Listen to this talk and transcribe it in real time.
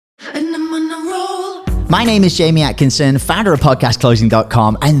My name is Jamie Atkinson, founder of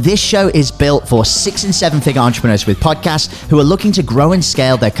podcastclosing.com, and this show is built for 6 and 7 figure entrepreneurs with podcasts who are looking to grow and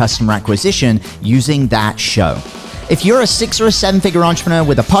scale their customer acquisition using that show. If you're a 6 or a 7 figure entrepreneur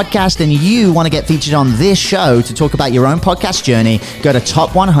with a podcast and you want to get featured on this show to talk about your own podcast journey, go to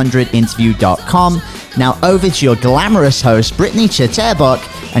top100interview.com. Now over to your glamorous host, Brittany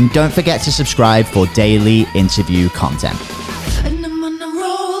Chatterbach, and don't forget to subscribe for daily interview content.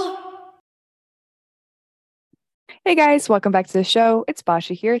 Hey guys, welcome back to the show. It's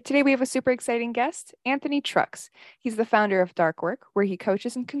Basha here. Today we have a super exciting guest, Anthony Trucks. He's the founder of Darkwork, where he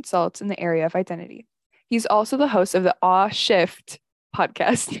coaches and consults in the area of identity. He's also the host of the Awe Shift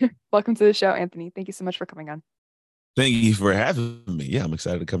podcast. Welcome to the show, Anthony. Thank you so much for coming on. Thank you for having me. Yeah, I'm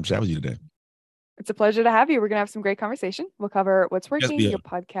excited to come chat with you today. It's a pleasure to have you. We're going to have some great conversation. We'll cover what's working, your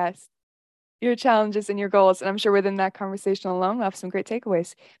podcast, your challenges, and your goals. And I'm sure within that conversation alone, we'll have some great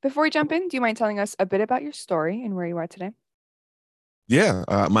takeaways. Before we jump in, do you mind telling us a bit about your story and where you are today? Yeah,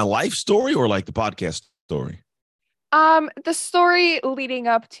 my life story or like the podcast story? The story leading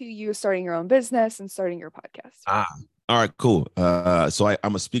up to you starting your own business and starting your podcast. All right, cool. So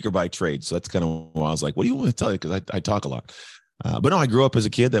I'm a speaker by trade. So that's kind of why I was like, what do you want to tell you? Because I talk a lot. But no, I grew up as a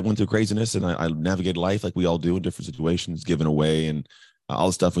kid that went through craziness, and I navigated life like we all do in different situations, given away, and all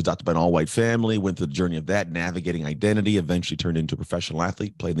the stuff was adopted by an all-white family, went through the journey of that, navigating identity, eventually turned into a professional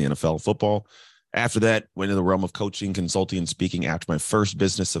athlete, played in the NFL football. After that, went into the realm of coaching, consulting, and speaking. After my first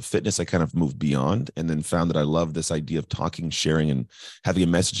business of fitness, I kind of moved beyond and then found that I love this idea of talking, sharing, and having a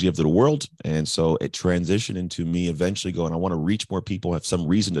message to give to the world. And so it transitioned into me eventually going, I want to reach more people, have some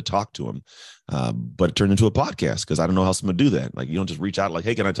reason to talk to them. But it turned into a podcast because I don't know how else I'm going to do that. Like, you don't just reach out like,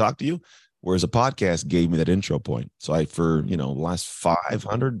 hey, can I talk to you? Whereas a podcast gave me that intro point. So for the last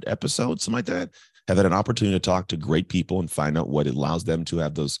 500 episodes, something like that, have had an opportunity to talk to great people and find out what allows them to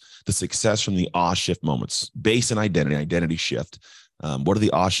have the success from the awe shift moments, based on identity shift. What are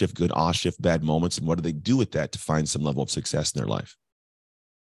the awe shift good, awe shift bad moments, and what do they do with that to find some level of success in their life?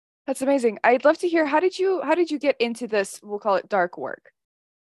 That's amazing. I'd love to hear, how did you get into this? We'll call it dark work.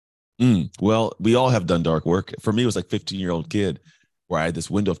 Well, we all have done dark work. For me, it was like 15-year-old kid where I had this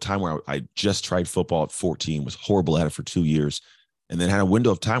window of time where I just tried football at 14, was horrible at it for 2 years. And then had a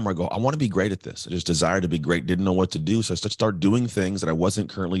window of time where I go, I want to be great at this. I just desired to be great, didn't know what to do. So I started doing things that I wasn't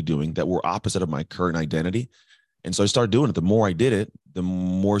currently doing that were opposite of my current identity. And so I started doing it. The more I did it, the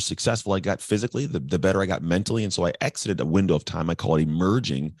more successful I got physically, the better I got mentally. And so I exited a window of time. I call it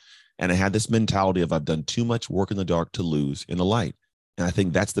emerging. And I had this mentality of I've done too much work in the dark to lose in the light. And I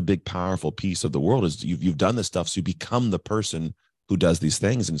think that's the big, powerful piece of the world is you've done this stuff. So you become the person who does these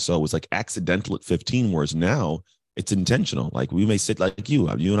things. And so it was like accidental at 15, whereas now it's intentional. Like we may sit like you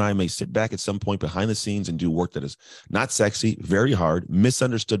and I may sit back at some point behind the scenes and do work that is not sexy, very hard,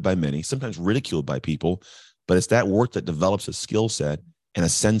 misunderstood by many, sometimes ridiculed by people, but it's that work that develops a skill set and a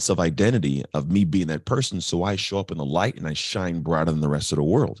sense of identity of me being that person. So I show up in the light and I shine brighter than the rest of the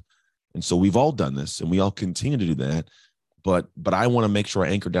world. And so we've all done this and we all continue to do that. But I want to make sure I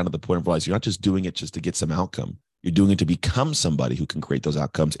anchor down to the point of realizing you're not just doing it just to get some outcome. You're doing it to become somebody who can create those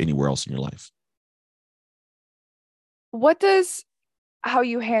outcomes anywhere else in your life. What does how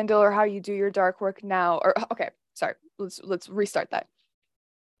you handle or how you do your dark work now, or okay, sorry, let's restart that.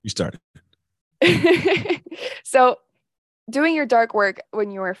 You started. So doing your dark work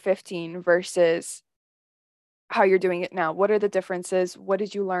when you were 15 versus how you're doing it now, what are the differences? What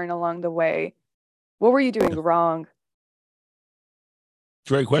did you learn along the way? What were you doing wrong?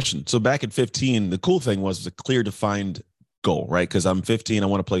 Great question. So back at 15, the cool thing was a clear defined goal, right? Because I'm 15, I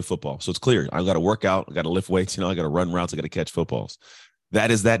want to play football. So it's clear. I've got to work out. I got to lift weights. I got to run routes. I got to catch footballs. That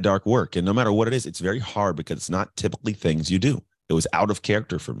is that dark work. And no matter what it is, it's very hard because it's not typically things you do. It was out of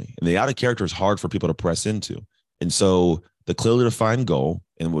character for me. And the out of character is hard for people to press into. And so the clearly defined goal,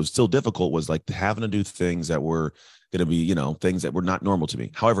 and what was still difficult, was like having to do things that were going to be, things that were not normal to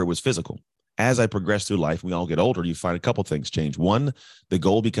me. However, it was physical. As I progress through life, we all get older, you find a couple things change. One, the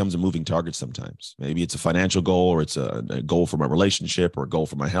goal becomes a moving target sometimes. Maybe it's a financial goal or it's a goal for my relationship or a goal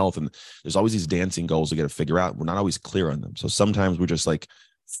for my health. And there's always these dancing goals we got to figure out. We're not always clear on them. So sometimes we're just like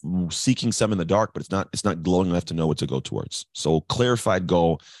seeking some in the dark, but it's not glowing enough to know what to go towards. So clarified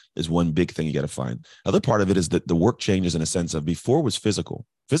goal is one big thing you got to find. Other part of it is that the work changes in a sense of before was physical.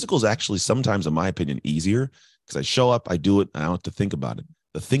 Physical is actually sometimes, in my opinion, easier because I show up, I do it, and I don't have to think about it.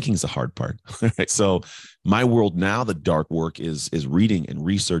 The thinking is the hard part. Right? So my world now, the dark work is reading and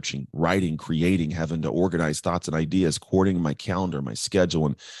researching, writing, creating, having to organize thoughts and ideas, coordinating my calendar, my schedule,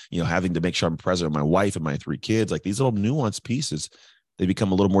 and having to make sure I'm present with my wife and my 3 kids. Like these little nuanced pieces, they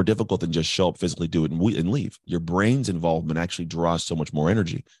become a little more difficult than just show up, physically do it and leave. Your brain's involvement actually draws so much more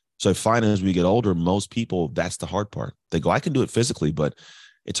energy. So I find as we get older, most people, that's the hard part. They go, I can do it physically, but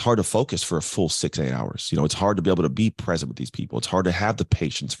it's hard to focus for a full 6, 8 hours. It's hard to be able to be present with these people. It's hard to have the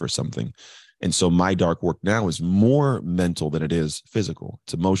patience for something. And so my dark work now is more mental than it is physical.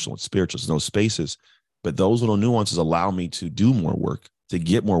 It's emotional, it's spiritual, it's those spaces. But those little nuances allow me to do more work, to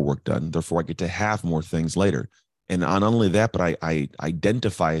get more work done. Therefore, I get to have more things later. And not only that, but I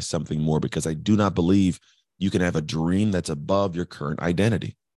identify as something more, because I do not believe you can have a dream that's above your current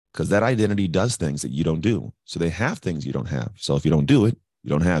identity, because that identity does things that you don't do. So they have things you don't have. So if you don't do it, you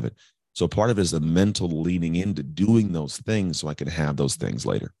don't have it. So part of it is the mental leaning into doing those things so I can have those things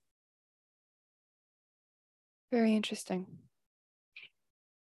later. Very interesting.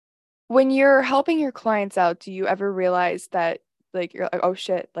 When you're helping your clients out, do you ever realize that like you're like, oh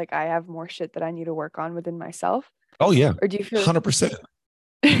shit, like I have more shit that I need to work on within myself? Oh yeah. Or do you feel 100%.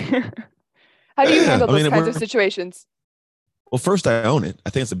 How do you handle those kinds of situations? Well, first I own it. I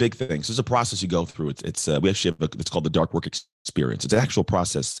think it's a big thing. So it's a process you go through. It's we actually have it's called the Dark Work Experience. It's an actual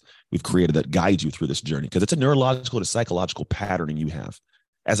process we've created that guides you through this journey, because it's a neurological and a psychological patterning you have.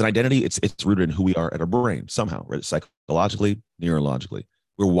 As an identity, it's rooted in who we are at our brain somehow, right? Psychologically, neurologically.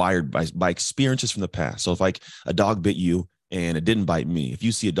 We're wired by experiences from the past. So if like a dog bit you and it didn't bite me, if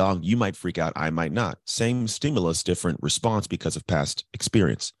you see a dog, you might freak out, I might not. Same stimulus, different response because of past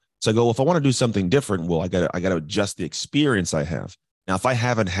experience. So I go, well, if I want to do something different, well, I got to adjust the experience I have. Now, if I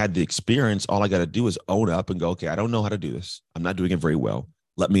haven't had the experience, all I got to do is own up and go, okay, I don't know how to do this. I'm not doing it very well.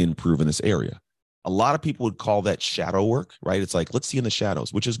 Let me improve in this area. A lot of people would call that shadow work, right? It's like, let's see in the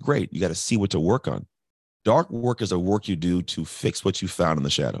shadows, which is great. You got to see what to work on. Dark work is a work you do to fix what you found in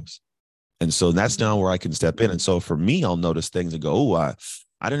the shadows. And so that's now where I can step in. And so for me, I'll notice things and go, oh,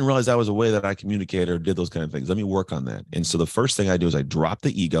 I didn't realize that was a way that I communicated or did those kind of things. Let me work on that. And so the first thing I do is I drop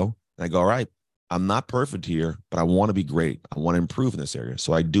the ego and I go, all right, I'm not perfect here, but I want to be great. I want to improve in this area.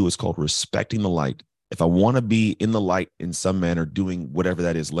 So I do, it's called respecting the light. If I want to be in the light in some manner, doing whatever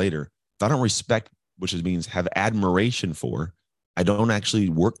that is later, if I don't respect, which means have admiration for, I don't actually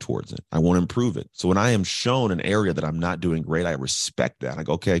work towards it. I want to improve it. So when I am shown an area that I'm not doing great, I respect that. I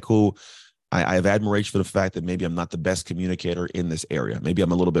go, okay, cool. I have admiration for the fact that maybe I'm not the best communicator in this area. Maybe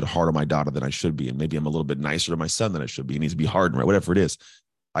I'm a little bit harder on my daughter than I should be. And maybe I'm a little bit nicer to my son than I should be. He needs to be hard, right? Whatever it is.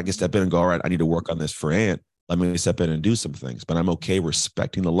 I can step in and go, all right, I need to work on this for Aunt. Let me step in and do some things. But I'm okay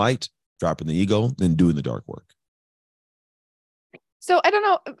respecting the light, dropping the ego, and doing the dark work. So I don't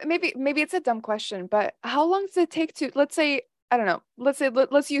know, maybe it's a dumb question, but how long does it take to, let's say, I don't know,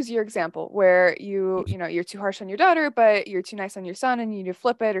 let's use your example where you're too harsh on your daughter, but you're too nice on your son and you need to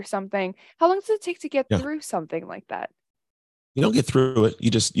flip it or something. How long does it take to get through something like that? You don't get through it.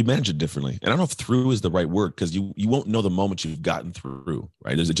 You manage it differently. And I don't know if through is the right word, because you won't know the moment you've gotten through,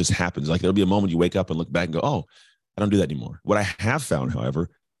 right? It just happens. Like there'll be a moment you wake up and look back and go, oh, I don't do that anymore. What I have found, however,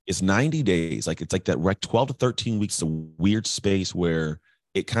 is 90 days. Like it's like that 12 to 13 weeks, a weird space where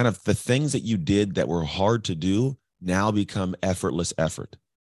it kind of, the things that you did that were hard to do now become effortless effort.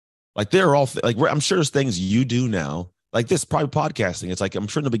 Like they're all like, I'm sure there's things you do now, like this, probably podcasting. It's like, I'm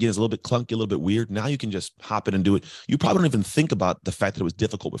sure in the beginning it's a little bit clunky, a little bit weird. Now you can just hop in and do it. You probably don't even think about the fact that it was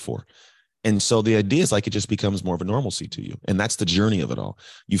difficult before. And so the idea is like, it just becomes more of a normalcy to you. And that's the journey of it all.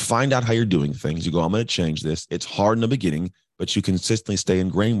 You find out how you're doing things. You go, I'm going to change this. It's hard in the beginning, but you consistently stay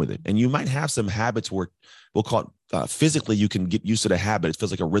ingrained with it. And you might have some habits where we'll call it physically, you can get used to the habit. It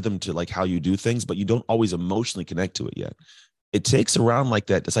feels like a rhythm to like how you do things, but you don't always emotionally connect to it yet. It takes around like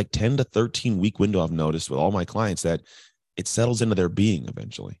that. It's like 10 to 13 week window. I've noticed with all my clients that it settles into their being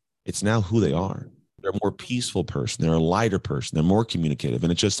eventually. It's now who they are. They're a more peaceful person. They're a lighter person. They're more communicative.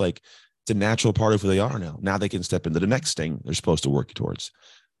 And it's just like, it's a natural part of who they are now. Now they can step into the next thing they're supposed to work towards.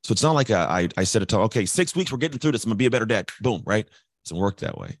 So it's not like I said it, okay, 6 weeks, we're getting through this. I'm going to be a better dad. Boom, right? It doesn't work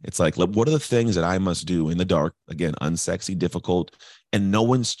that way. It's like, what are the things that I must do in the dark? Again, unsexy, difficult, and no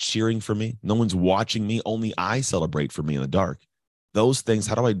one's cheering for me. No one's watching me. Only I celebrate for me in the dark. Those things,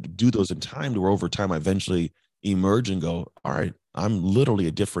 how do I do those in time to where over time I eventually emerge and go, all right, I'm literally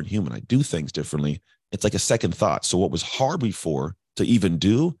a different human. I do things differently. It's like a second thought. So what was hard before to even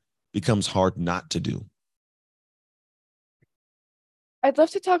do becomes hard not to do. I'd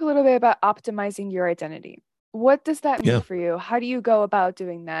love to talk a little bit about optimizing your identity. What does that mean for you? How do you go about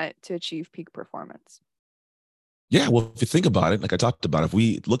doing that to achieve peak performance? Yeah, well, if you think about it, like I talked about, if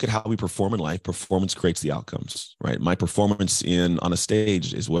we look at how we perform in life, performance creates the outcomes, right? My performance on a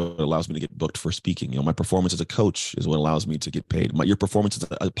stage is what allows me to get booked for speaking. My performance as a coach is what allows me to get paid. Your performance as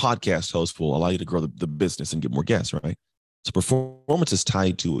a podcast host will allow you to grow the business and get more guests, right? So performance is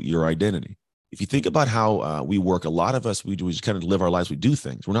tied to your identity. If you think about how we work, a lot of us, we just kind of live our lives. We do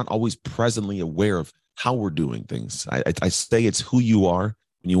things. We're not always presently aware of how we're doing things. I say it's who you are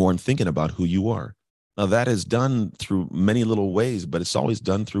when you weren't thinking about who you are. Now that is done through many little ways, but it's always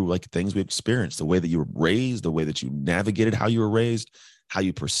done through like things we experienced, the way that you were raised, the way that you navigated how you were raised, how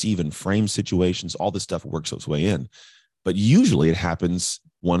you perceive and frame situations. All this stuff works its way in. But usually it happens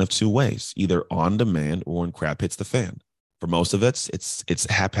one of two ways, either on demand or when crap hits the fan. For most of it, it's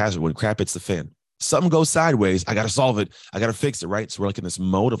haphazard when crap hits the fan. Something goes sideways. I got to solve it. I got to fix it, right? So we're like in this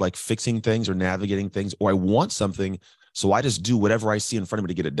mode of like fixing things or navigating things, or I want something. So I just do whatever I see in front of me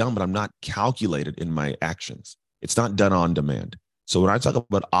to get it done, but I'm not calculated in my actions. It's not done on demand. So when I talk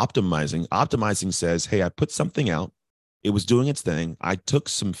about optimizing says, hey, I put something out. It was doing its thing. I took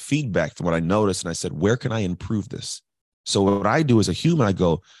some feedback from what I noticed and I said, where can I improve this? So what I do as a human, I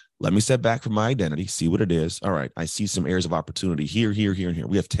go, let me step back from my identity, see what it is. All right, I see some areas of opportunity here, here, here, and here.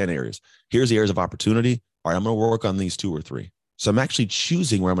 We have 10 areas. Here's the areas of opportunity. All right, I'm going to work on these 2 or 3. So I'm actually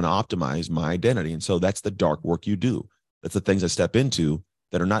choosing where I'm going to optimize my identity. And so that's the dark work you do. That's the things I step into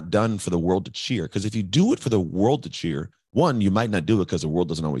that are not done for the world to cheer. Because if you do it for the world to cheer, 1, you might not do it because the world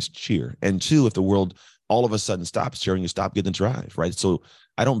doesn't always cheer. And 2, if the world all of a sudden stops cheering, you stop getting the drive, right? So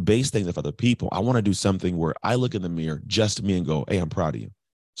I don't base things off other people. I want to do something where I look in the mirror, just me, and go, hey, I'm proud of you.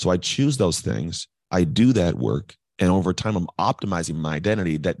 So I choose those things. I do that work. And over time, I'm optimizing my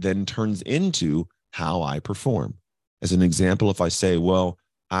identity that then turns into how I perform. As an example, if I say, well,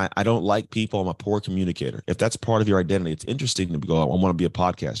 I don't like people, I'm a poor communicator. If that's part of your identity, it's interesting to go, I want to be a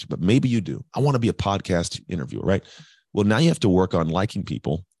podcaster, but maybe you do. I want to be a podcast interviewer, right? Well, now you have to work on liking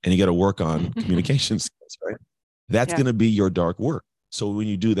people and you got to work on communication skills, right? That's going to be your dark work. So when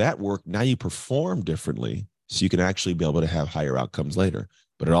you do that work, now you perform differently so you can actually be able to have higher outcomes later.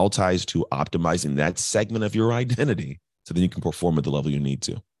 But it all ties to optimizing that segment of your identity so then you can perform at the level you need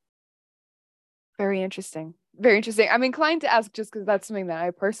to. Very interesting. Very interesting. I'm inclined to ask just because that's something that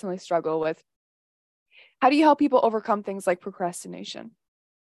I personally struggle with. How do you help people overcome things like procrastination?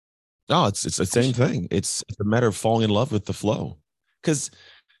 Oh, it's the same thing. It's a matter of falling in love with the flow. Because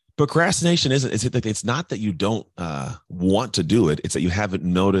procrastination it's not that you don't want to do it. It's that you haven't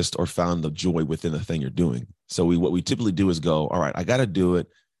noticed or found the joy within the thing you're doing. So what we typically do is go, all right, I got to do it.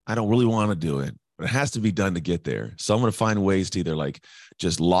 I don't really want to do it, but it has to be done to get there. So I'm going to find ways to either like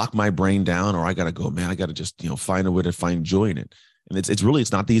just lock my brain down, or I got to go, man, I got to just, find a way to find joy in it. And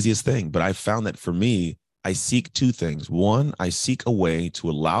it's not the easiest thing, but I found that for me, I seek 2 things. 1, I seek a way to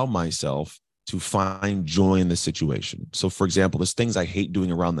allow myself to find joy in the situation. So for example, there's things I hate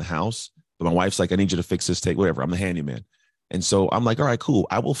doing around the house, but my wife's like, I need you to fix this, take whatever. I'm the handyman. And so I'm like, all right, cool.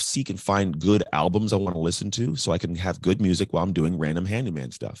 I will seek and find good albums I want to listen to so I can have good music while I'm doing random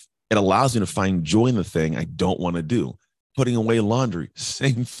handyman stuff. It allows me to find joy in the thing I don't want to do. Putting away laundry,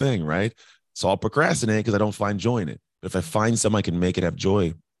 same thing, right? So I'll procrastinate because I don't find joy in it. But if I find something I can make it have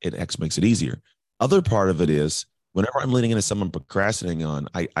joy, it makes it easier. Other part of it is whenever I'm leaning into something I'm procrastinating on,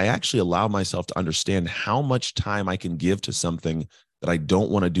 I actually allow myself to understand how much time I can give to something that I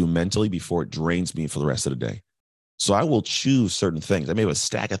don't want to do mentally before it drains me for the rest of the day. So I will choose certain things. I may have a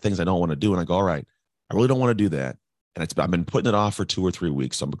stack of things I don't want to do. And I go, all right, I really don't want to do that. And I've been putting it off for 2 or 3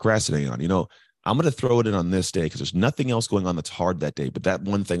 weeks. So I'm procrastinating on, I'm going to throw it in on this day because there's nothing else going on that's hard that day, but that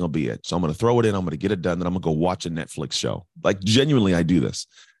one thing will be it. So I'm going to throw it in. I'm going to get it done. Then I'm going to go watch a Netflix show. Like genuinely, I do this.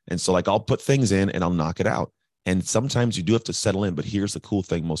 And so like I'll put things in and I'll knock it out. And sometimes you do have to settle in, but here's the cool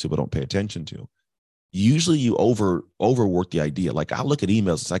thing most people don't pay attention to. Usually you overwork the idea. Like I'll look at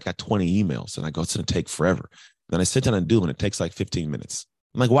emails. It's like I got 20 emails and I go, it's going to take forever. Then I sit down and do them and it takes like 15 minutes.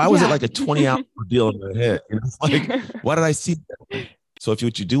 I'm like, why was it like a 20-hour deal in my head? Like, why did I see that? So what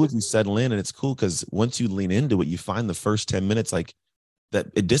you do is you settle in, and it's cool because once you lean into it, you find the first 10 minutes like that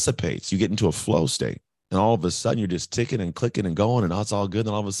it dissipates. You get into a flow state, and all of a sudden you're just ticking and clicking and going, and it's all good.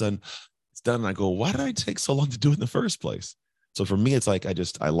 And all of a sudden it's done. And I go, why did I take so long to do it in the first place? So for me, it's like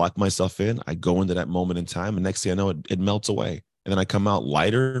I lock myself in. I go into that moment in time, and next thing I know, it melts away. And then I come out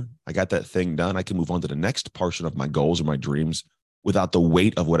lighter. I got that thing done. I can move on to the next portion of my goals or my dreams without the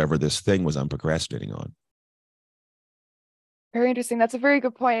weight of whatever this thing was I'm procrastinating on. Very interesting. That's a very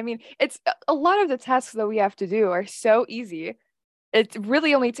good point. I mean, it's a lot of the tasks that we have to do are so easy. It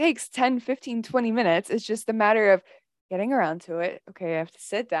really only takes 10, 15, 20 minutes. It's just a matter of getting around to it. Okay, I have to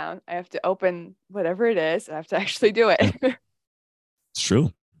sit down. I have to open whatever it is. I have to actually do it. It's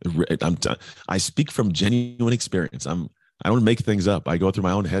true. I speak from genuine experience. I don't make things up. I go through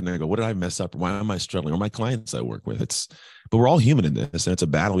my own head and I go, what did I mess up? Why am I struggling? Or my clients I work with. But we're all human in this, and it's a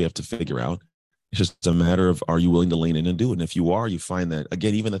battle we have to figure out. It's just a matter of, are you willing to lean in and do it? And if you are, you find that,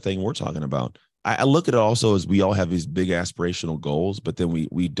 again, even the thing we're talking about, I look at it also as we all have these big aspirational goals, but then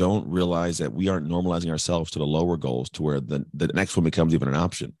we don't realize that we aren't normalizing ourselves to the lower goals to where the next one becomes even an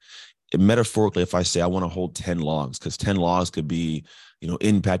option. metaphorically, if I say I want to hold 10 logs, because 10 logs could be,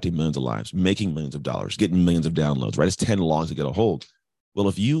 impacting millions of lives, making millions of dollars, getting millions of downloads, right? It's 10 logs to get a hold. Well,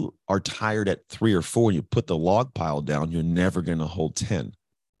 if you are tired at 3 or 4 and you put the log pile down, you're never going to hold 10.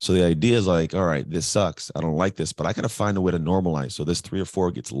 So the idea is like, all right, this sucks. I don't like this, but I got to find a way to normalize. So this 3 or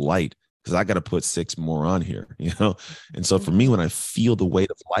 4 gets light because I got to put 6 more on here, And so for me, when I feel the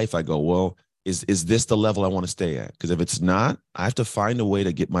weight of life, I go, well, is this the level I want to stay at? Because if it's not, I have to find a way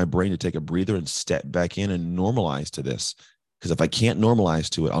to get my brain to take a breather and step back in and normalize to this. Because if I can't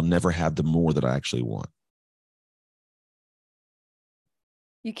normalize to it, I'll never have the more that I actually want.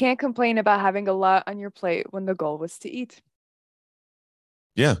 You can't complain about having a lot on your plate when the goal was to eat.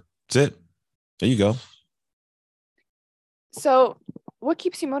 Yeah, that's it. There you go. So what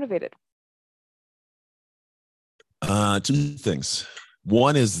keeps you motivated? 2 things.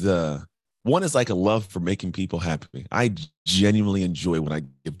 One is like a love for making people happy. I genuinely enjoy what I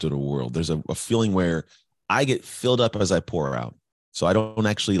give to the world. There's a feeling where I get filled up as I pour out. So I don't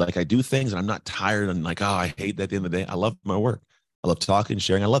actually I do things and I'm not tired and like, oh, I hate that at the end of the day. I love my work. I love talking,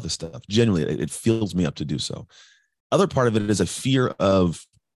 sharing. I love this stuff. Genuinely, it fills me up to do so. Other part of it is a fear of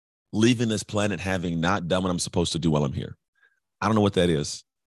leaving this planet having not done what I'm supposed to do while I'm here. I don't know what that is,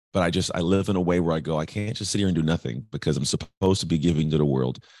 but I live in a way where I go, I can't just sit here and do nothing because I'm supposed to be giving to the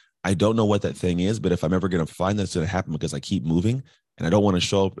world. I don't know what that thing is, but if I'm ever going to find that, it's going to happen because I keep moving. And I don't want to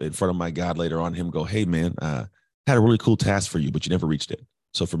show up in front of my God later on, him go, hey, man, had a really cool task for you, but you never reached it.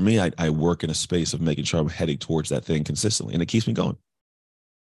 So for me, I work in a space of making sure I'm heading towards that thing consistently, and it keeps me going.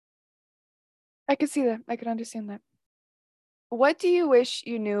 I could see that. I could understand that. What do you wish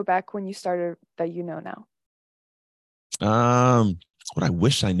you knew back when you started that you know now? What I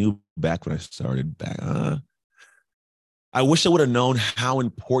wish I knew back when I started back. I wish I would have known how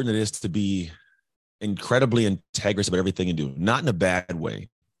important it is to be incredibly integrous about everything you do, not in a bad way,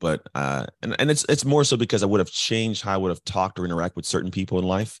 but and it's more so because I would have changed how I would have talked or interact with certain people in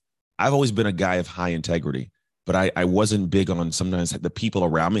life. I've always been a guy of high integrity, but I wasn't big on sometimes the people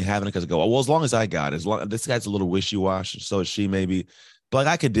around me having it because I go, oh, well, as long as I got it, as long this guy's a little wishy-washy, so is she maybe, but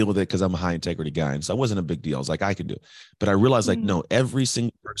I could deal with it because I'm a high integrity guy, and so it wasn't a big deal. I was like, I could do it, but I realized no, every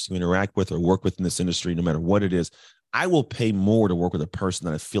single person you interact with or work with in this industry, no matter what it is, I will pay more to work with a person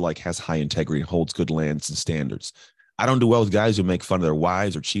that I feel like has high integrity, holds good lands and standards. I don't do well with guys who make fun of their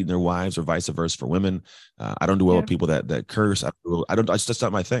wives or cheating their wives or vice versa for women. I don't do well with people that curse. It's just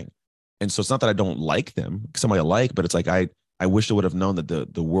not my thing. And so it's not that I don't like them, somebody I like, but it's like I wish I would have known that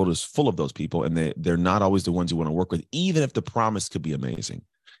the world is full of those people and they're not always the ones you want to work with, even if the promise could be amazing.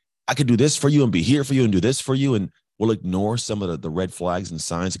 I could do this for you and be here for you and do this for you. And we'll ignore some of the red flags and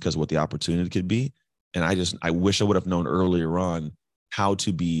signs because of what the opportunity could be. And I wish I would have known earlier on how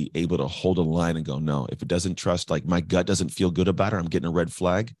to be able to hold a line and go, no, if it doesn't trust, like my gut doesn't feel good about it, I'm getting a red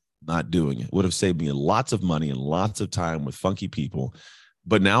flag, not doing it. Would have saved me lots of money and lots of time with funky people.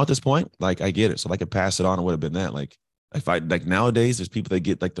 But now at this point, like I get it. So if I could pass it on, it would have been that. Like if I like nowadays, there's people that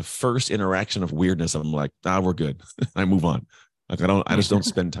get like the first interaction of weirdness. I'm like, we're good. I move on. Like I just don't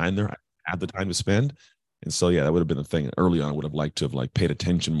spend time there. I have the time to spend. And so, yeah, that would have been the thing early on. I would have liked to have like paid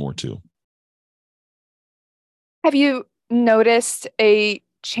attention more to. Have you noticed a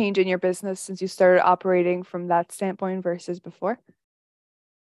change in your business since you started operating from that standpoint versus before?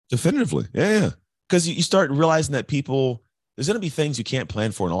 Definitively. Yeah. Because you start realizing that there's going to be things you can't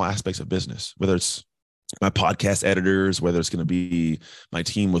plan for in all aspects of business, whether it's my podcast editors, whether it's going to be my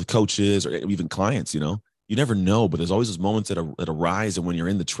team with coaches or even clients, you never know, but there's always those moments that arise. And when you're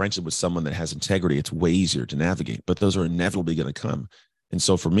in the trenches with someone that has integrity, it's way easier to navigate, but those are inevitably going to come. And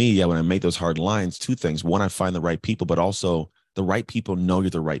so for me, when I make those hard lines, 2 things. One, I find the right people, but also the right people know you're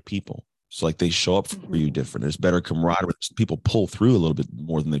the right people. So like they show up for you different. There's better camaraderie. People pull through a little bit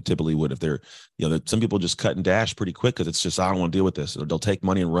more than they typically would if they're, some people just cut and dash pretty quick because it's just, I don't want to deal with this. Or they'll take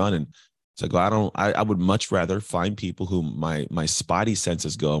money and run. And it's like, I would much rather find people who my spotty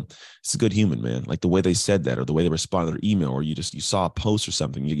senses go, it's a good human, man. Like the way they said that or the way they responded to their email, or you saw a post or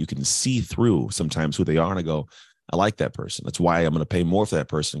something, you can see through sometimes who they are. And I go, I like that person. That's why I'm going to pay more for that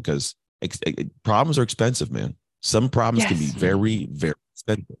person because problems are expensive, man. Some problems can be very, very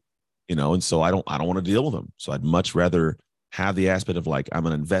expensive, and so I don't want to deal with them. So I'd much rather have the aspect of like, I'm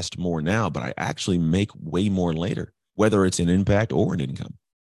going to invest more now, but I actually make way more later, whether it's an impact or an income.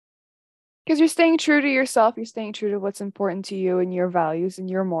 Because you're staying true to yourself. You're staying true to what's important to you and your values and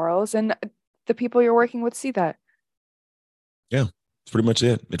your morals. And the people you're working with see that. Yeah. That's pretty much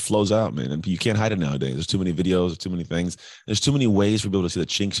it. It flows out, man. And you can't hide it nowadays. There's too many videos, there's too many things. There's too many ways for people to see the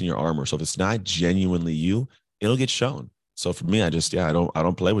chinks in your armor. So if it's not genuinely you, it'll get shown. So for me, I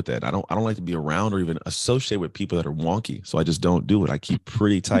don't play with that. I don't like to be around or even associate with people that are wonky. So I just don't do it. I keep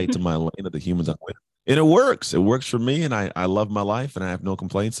pretty tight to my lane of the humans I'm with. And it works. It works for me. And I love my life and I have no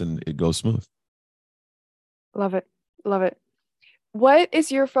complaints and it goes smooth. Love it. Love it. What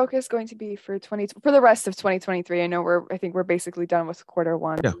is your focus going to be for the rest of 2023? I think we're basically done with quarter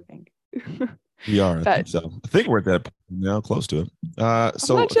one. Yeah. I think. We are. I think so. I think we're at that point now, close to it.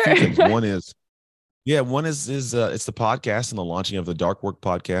 So not sure. a few things. One is it's the podcast and the launching of the Dark Work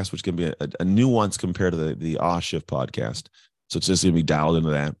podcast, which can be a nuance compared to the Oz Shift podcast. So it's just going to be dialed into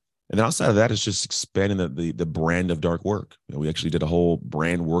that. And then outside of that, it's just expanding the brand of Dark Work. We actually did a whole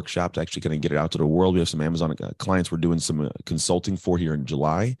brand workshop to actually kind of get it out to the world. We have some Amazon clients we're doing some consulting for here in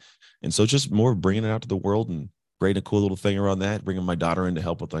July. And so just more bringing it out to the world and creating a cool little thing around that, bringing my daughter in to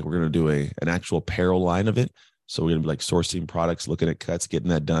help with, we're going to do an actual apparel line of it. So we're going to be sourcing products, looking at cuts, getting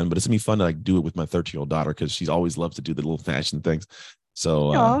that done. But it's going to be fun to do it with my 13-year-old daughter because she's always loves to do the little fashion things.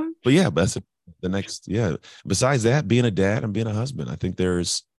 So, but that's the next, besides that, being a dad and being a husband, I think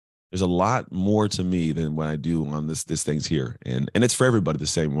there's a lot more to me than what I do on this things here. And it's for everybody the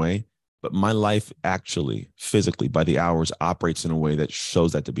same way. But my life actually physically by the hours operates in a way that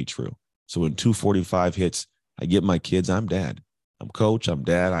shows that to be true. So when 2:45 hits, I get my kids, I'm dad. I'm coach, I'm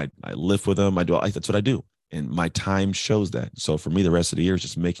dad. I live with them. That's what I do. And my time shows that. So for me, the rest of the year is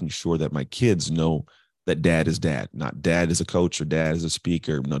just making sure that my kids know that dad is dad, not dad is a coach or dad is a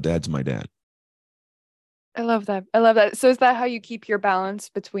speaker. No, dad's my dad. I love that. So is that how you keep your balance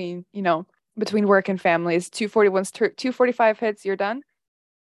between work and families? 2:45 hits, you're done?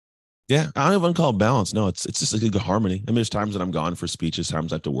 Yeah, I don't even call it balance. No, it's just a good harmony. I mean, there's times that I'm gone for speeches,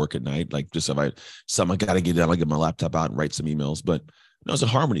 times I have to work at night. Just if I got to get done, I get my laptop out and write some emails. But there's a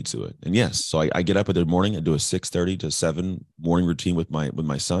harmony to it. And yes, so I get up in the morning. I do a 6:30 to 7 morning routine with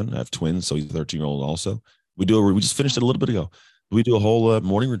my son. I have twins, so he's a 13-year-old also. We just finished it a little bit ago. We do a whole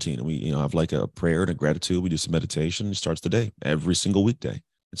morning routine. And we have a prayer and a gratitude. We do some meditation. It starts the day every single weekday.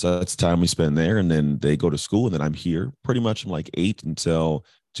 And so that's the time we spend there. And then they go to school, and then I'm here pretty much from 8 until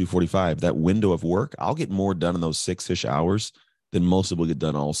 2:45. That window of work, I'll get more done in those 6-ish hours than most people get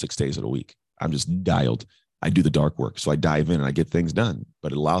done all 6 days of the week. I'm just dialed. I do the dark work. So I dive in and I get things done,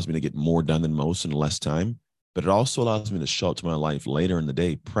 but it allows me to get more done than most in less time. But it also allows me to show up to my life later in the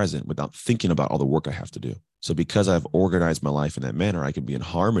day present without thinking about all the work I have to do. So because I've organized my life in that manner, I can be in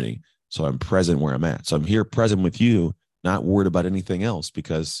harmony. So I'm present where I'm at. So I'm here present with you, not worried about anything else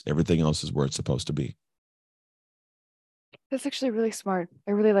because everything else is where it's supposed to be. That's actually really smart.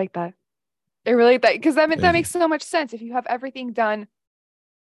 I really like that. Because that makes so much sense. If you have everything done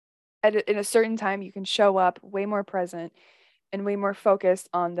in a certain time, you can show up way more present and way more focused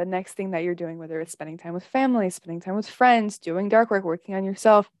on the next thing that you're doing, whether it's spending time with family, spending time with friends, doing dark work, working on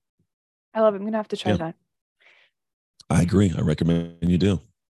yourself. I love it. I'm going to have to try that. I agree. I recommend you do.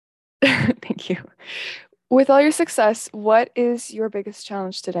 Thank you. With all your success, what is your biggest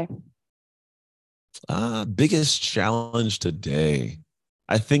challenge today? Biggest challenge today.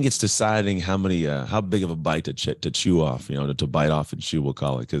 I think it's deciding how big of a bite to chew off, to bite off and chew, we'll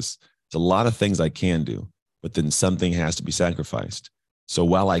call it, because there's a lot of things I can do, but then something has to be sacrificed. So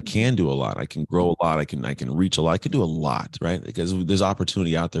while I can do a lot, I can grow a lot, I can reach a lot, I can do a lot, right? Because there's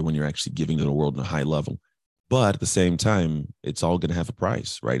opportunity out there when you're actually giving to the world on a high level. But at the same time, it's all going to have a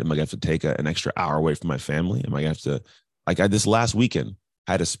price, right? Am I going to have to take an extra hour away from my family? Am I going to have to, this last weekend,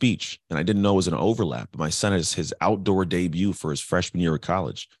 I had a speech and I didn't know it was an overlap, but my son has his outdoor debut for his freshman year of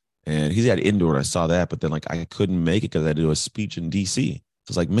college. And he's had indoor and I saw that, but then I couldn't make it because I had to do a speech in DC. So I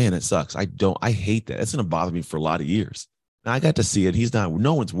was like, man, it sucks. I hate that. It's going to bother me for a lot of years. Now I got to see it.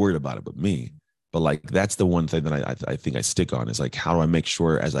 No one's worried about it but me. But that's the one thing that I think I stick on is how do I make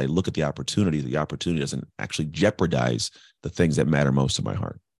sure as I look at the opportunity doesn't actually jeopardize the things that matter most to my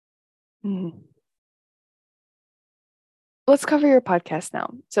heart. Mm-hmm. Let's cover your podcast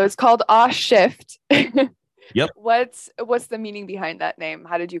now. So it's called Oz Shift. Yep. What's the meaning behind that name?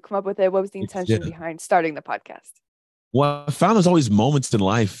 How did you come up with it? What was the intention behind starting the podcast? Well, I found there's always moments in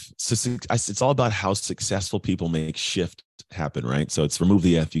life. It's all about how successful people make shift happen, right? So it's remove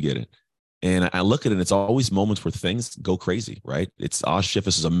the F, you get it. And I look at it, and it's always moments where things go crazy, right? It's Oz Shift.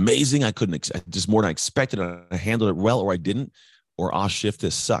 This is amazing. I couldn't just more than I expected. I handled it well, or I didn't. Or Oz Shift,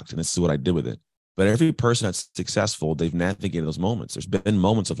 this sucked, and this is what I did with it. But every person that's successful, they've navigated those moments. There's been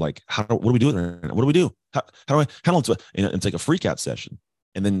moments of what do we do? What do we do? How do I handle it? And it's like a freak out session.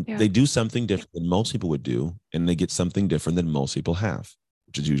 And then they do something different than most people would do. And they get something different than most people have,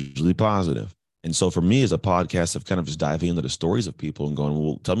 which is usually positive. And so for me as a podcast of kind of just diving into the stories of people and going,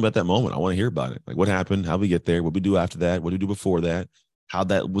 well, tell me about that moment. I want to hear about it. What happened? How we get there? What we do after that? What do we do before that? How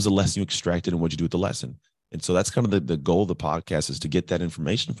that was a lesson you extracted and what you do with the lesson? And so that's kind of the goal of the podcast, is to get that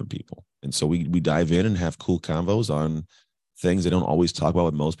information from people. And so we dive in and have cool convos on things they don't always talk about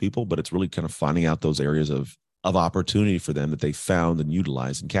with most people, but it's really kind of finding out those areas of opportunity for them that they found and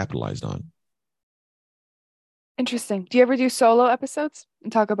utilized and capitalized on. Interesting. Do you ever do solo episodes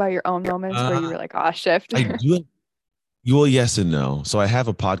and talk about your own moments where you were like, oh, shift? I do. Well, yes and no. So I have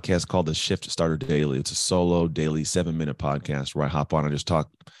a podcast called the Shift Starter Daily. It's a solo daily 7-minute podcast where I hop on and just talk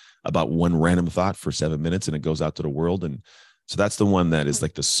about one random thought for 7 minutes, and it goes out to the world. And so that's the one that is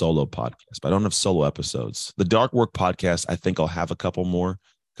like the solo podcast, but I don't have solo episodes. The Dark Work podcast, I think I'll have a couple more,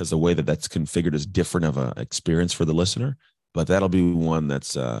 because the way that that's configured is different of an experience for the listener, but that'll be one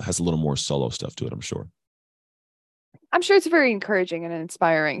that's has a little more solo stuff to it, I'm sure. I'm sure it's very encouraging and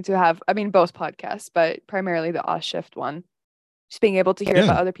inspiring to have, I mean, both podcasts, but primarily the Oz Shift one. Just being able to hear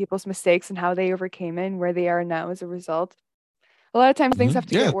about other people's mistakes and how they overcame it and where they are now as a result. A lot of times things have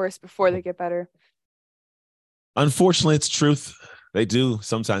to get worse before they get better. Unfortunately, it's truth. They do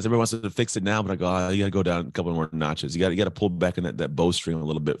sometimes. Everyone wants to fix it now, but I go, oh, you got to go down a couple more notches. You got to pull back in that bowstring a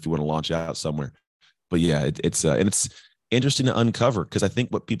little bit if you want to launch out somewhere. But yeah, it's interesting to uncover, because I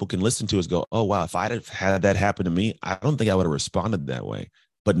think what people can listen to is go, oh, wow, if I'd have had that happen to me, I don't think I would have responded that way.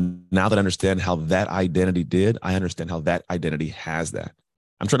 But now that I understand how that identity did, I understand how that identity has that.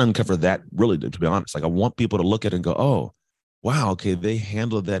 I'm trying to uncover that, really, to be honest. Like, I want people to look at it and go, oh, wow, okay, they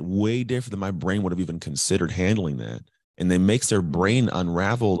handled that way different than my brain would have even considered handling that. And it makes their brain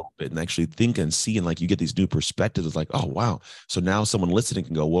unravel a little bit and actually think and see, and like you get these new perspectives. It's like, oh, wow. So now someone listening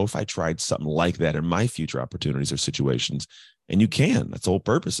can go, well, if I tried something like that in my future opportunities or situations, and you can, that's the whole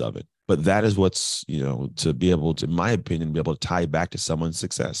purpose of it. But that is what's, to be able to, in my opinion, be able to tie back to someone's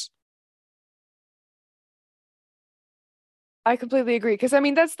success. I completely agree. Because I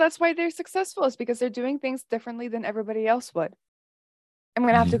mean, that's why they're successful, is because they're doing things differently than everybody else would. I'm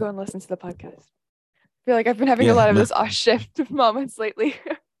going to have to go and listen to the podcast. I feel like I've been having a lot of this Oz Shift moments lately.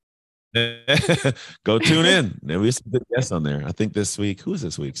 Go tune in. We have some good guests on there. I think this week, who is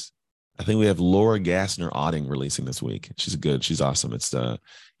this week's? I think we have Laura Gassner Otting releasing this week. She's good. She's awesome.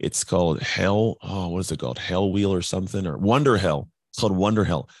 It's called Hell. Oh, what is it called? Hell Wheel or something, or Wonder Hell. It's called Wonder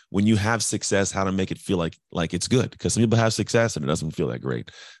Hell. When you have success, how to make it feel like it's good. Because some people have success and it doesn't feel that great.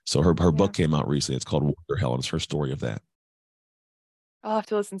 So her book came out recently. It's called Wonder Hell, and it's her story of that. I'll have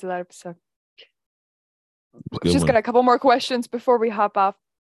to listen to that episode. Just got a couple more questions before we hop off.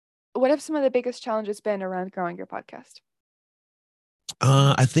 What have some of the biggest challenges been around growing your podcast?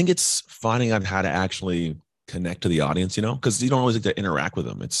 I think it's finding out how to actually connect to the audience, because you don't always get to interact with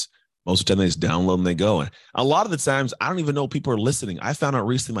them. It's most of the time they just download and they go. And a lot of the times I don't even know people are listening. I found out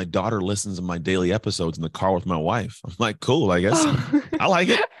recently my daughter listens to my daily episodes in the car with my wife. I'm like, cool, I guess. I like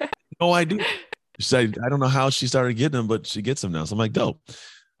it. No idea. I don't know how she started getting them, but she gets them now. So I'm like, dope.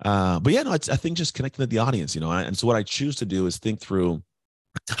 But yeah, no, I think just connecting to the audience, and so what I choose to do is think through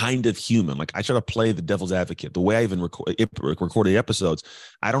kind of human. Like, I try to play the devil's advocate. The way I even record the episodes,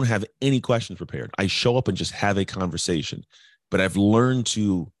 I don't have any questions prepared. I show up and just have a conversation. But I've learned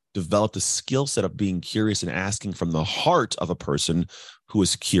to develop the skill set of being curious and asking from the heart of a person who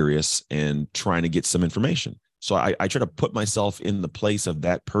is curious and trying to get some information. So I try to put myself in the place of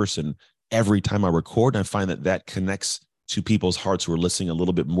that person every time I record, and I find that connects to people's hearts who are listening a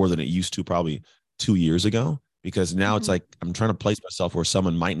little bit more than it used to probably 2 years ago. Because now it's like I'm trying to place myself where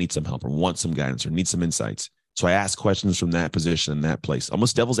someone might need some help or want some guidance or need some insights. So I ask questions from that position in that place,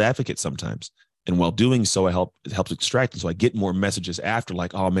 almost devil's advocate sometimes. And while doing so, it helps extract. And so I get more messages after,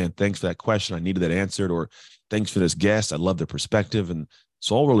 like, oh man, thanks for that question. I needed that answered, or thanks for this guest. I love their perspective. And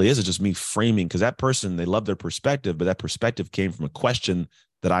so all it really is just me framing, because that person, they love their perspective, but that perspective came from a question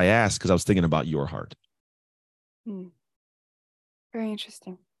that I asked because I was thinking about your heart. Very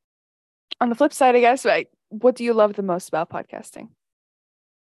interesting. On the flip side, I guess, what do you love the most about podcasting?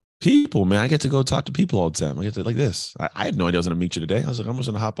 People, man. I get to go talk to people all the time. I get to, like this. I had no idea I was going to meet you today. I was like, I'm just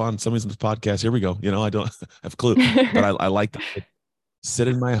going to hop on somebody's podcast. Here we go. I don't have a clue, but I like to sit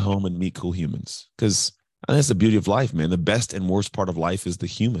in my home and meet cool humans, because that's the beauty of life, man. The best and worst part of life is the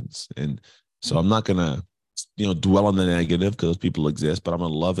humans. And so I'm not going to, dwell on the negative, because those people exist, but I'm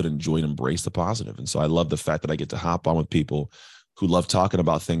going to love it, enjoy and embrace the positive. And so I love the fact that I get to hop on with people who love talking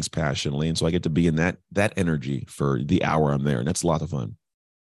about things passionately. And so I get to be in that energy for the hour I'm there. And that's a lot of fun.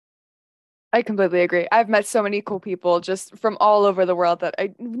 I completely agree. I've met so many cool people just from all over the world that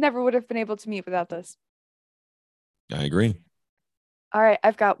I never would have been able to meet without this. I agree. All right.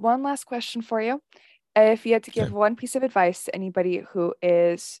 I've got one last question for you. If you had to give one piece of advice to anybody who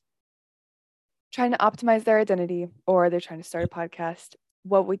is trying to optimize their identity, or they're trying to start a podcast,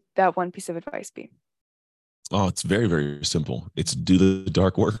 what would that one piece of advice be? Oh, it's very, very simple. It's do the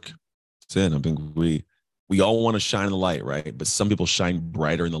dark work. That's it. I think we we all want to shine in the light, right? But some people shine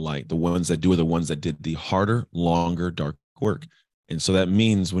brighter in the light. The ones that do are the ones that did the harder, longer, dark work. And so that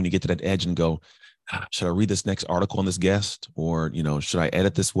means when you get to that edge and go, should I read this next article on this guest? Or, should I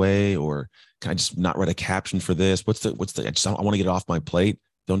edit this way? Or can I just not write a caption for this? I want to get it off my plate.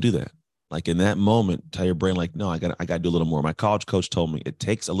 Don't do that. Like in that moment, tell your brain, like, no, I got to do a little more. My college coach told me it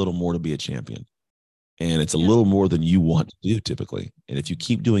takes a little more to be a champion. And it's a little more than you want to do typically. And if you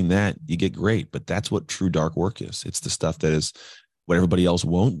keep doing that, you get great. But that's what true dark work is. It's the stuff that is what everybody else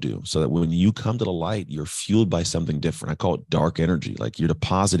won't do. So that when you come to the light, you're fueled by something different. I call it dark energy. Like you're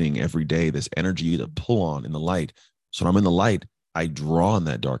depositing every day this energy to pull on in the light. So when I'm in the light, I draw on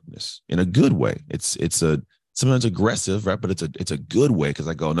that darkness in a good way. It's sometimes aggressive, right? But it's a good way because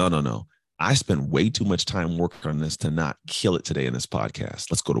I go, no. I spend way too much time working on this to not kill it today in this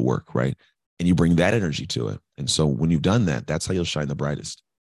podcast. Let's go to work, right? And you bring that energy to it. And so when you've done that, that's how you'll shine the brightest.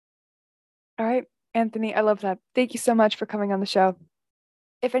 All right, Anthony, I love that. Thank you so much for coming on the show.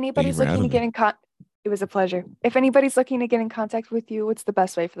 If anybody's looking to get in contact, it was a pleasure. If anybody's looking to get in contact with you, what's the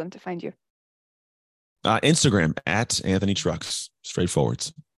best way for them to find you? Instagram @AnthonyTrucks.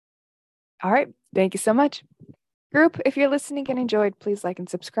 Straightforward. All right. Thank you so much. Group, if you're listening and enjoyed, please like and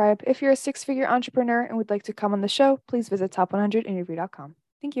subscribe. If you're a six-figure entrepreneur and would like to come on the show, please visit top100interview.com.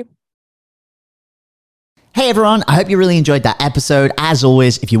 Thank you. Hey everyone, I hope you really enjoyed that episode. As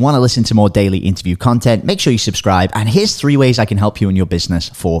always, if you want to listen to more daily interview content, make sure you subscribe. And here's 3 ways I can help you in your business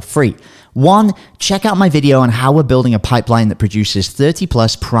for free. 1, check out my video on how we're building a pipeline that produces 30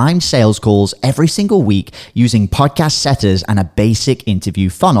 plus prime sales calls every single week using podcast setters and a basic interview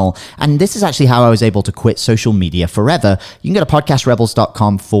funnel. And this is actually how I was able to quit social media forever. You can go to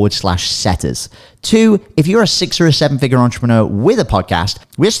podcastrebels.com/setters. 2, if you're a 6 or a 7-figure entrepreneur with a podcast,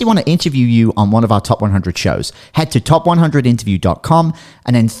 we actually want to interview you on one of our top 100 shows. Head to top100interview.com.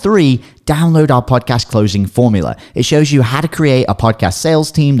 And then 3, download our podcast closing formula. It shows you how to create a podcast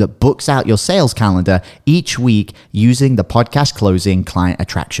sales team that books out your sales calendar each week using the podcast closing client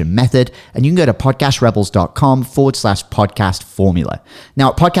attraction method. And you can go to podcastrebels.com/podcast formula. Now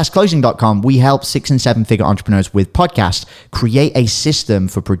at podcastclosing.com, we help 6 and 7-figure entrepreneurs with podcasts create a system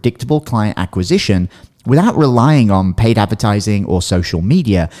for predictable client acquisition without relying on paid advertising or social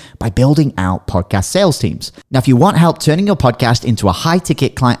media by building out podcast sales teams. Now, if you want help turning your podcast into a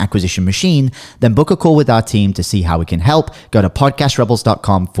high-ticket client acquisition machine, then book a call with our team to see how we can help. Go to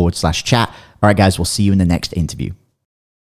podcastrebels.com/chat. All right, guys, we'll see you in the next interview.